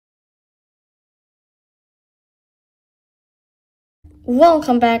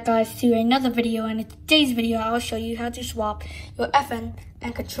Welcome back guys to another video, and in today's video I will show you how to swap your Fn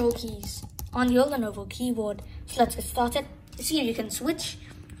and Ctrl keys on your Lenovo keyboard. So let's get started. To see if you can switch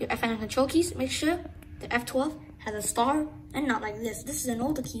your Fn and Ctrl keys, make sure the F12 has a star and not like this. This is an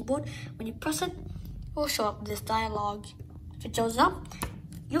older keyboard. When you press it, it will show up this dialog. If it shows up,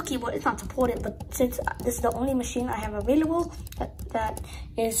 your keyboard is not supported, but since this is the only machine I have available that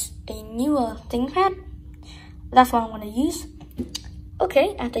is a newer ThinkPad, that's what I'm going to use.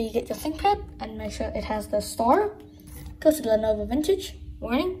 Okay, after you get your ThinkPad and make sure it has the star, go to the Lenovo Vintage.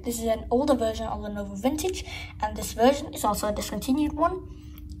 Warning, this is an older version of Lenovo Vintage, and this version is also a discontinued one,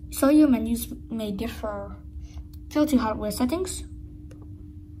 so your menus may differ. Go to Hardware Settings.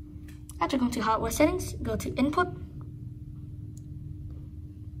 After going to Hardware Settings, go to Input.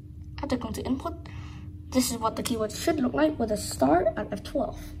 After going to Input, this is what the keyboard should look like with a star at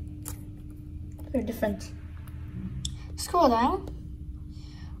F12. Very different. Scroll down.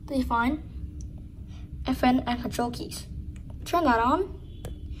 You find Fn and Ctrl keys. Turn that on,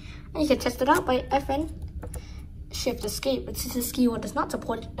 and you can test it out by Fn Shift Escape. But since this keyboard does not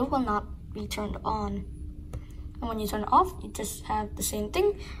support it, it will not be turned on. And when you turn it off, you just have the same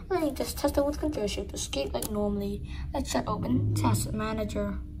thing, and then you just test it with Ctrl Shift Escape like normally. Let's set open Task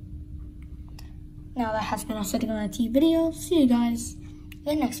Manager. Now that has been our setting on IT video. See you guys in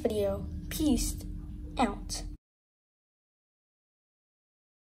the next video. Peace out.